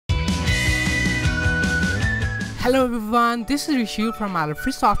Hello everyone, this is Rishi from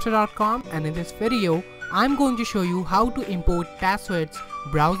AlfreeSoftware.com, and in this video, I'm going to show you how to import passwords,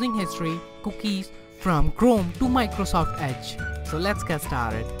 browsing history, cookies from Chrome to Microsoft Edge. So let's get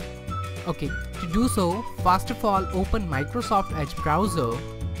started. Okay, to do so, first of all open Microsoft Edge browser,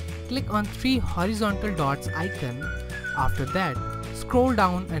 click on three horizontal dots icon. After that, scroll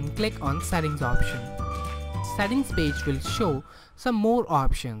down and click on Settings option. Settings page will show some more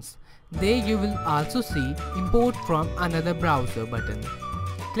options. There you will also see Import from another browser button.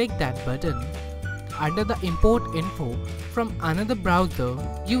 Click that button. Under the Import info from another browser,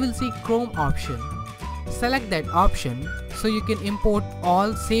 you will see Chrome option. Select that option so you can import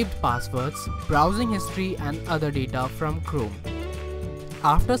all saved passwords, browsing history and other data from Chrome.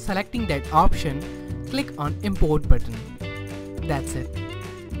 After selecting that option, click on Import button. That's it.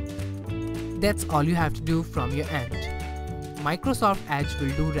 That's all you have to do from your end. Microsoft Edge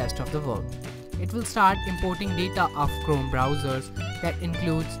will do rest of the work. It will start importing data of Chrome browsers that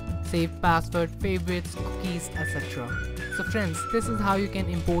includes saved password, favorites, cookies, etc. So friends, this is how you can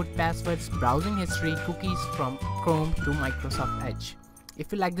import passwords, browsing history, cookies from Chrome to Microsoft Edge.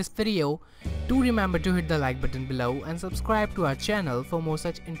 If you like this video, do remember to hit the like button below and subscribe to our channel for more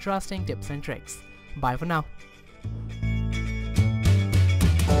such interesting tips and tricks. Bye for now.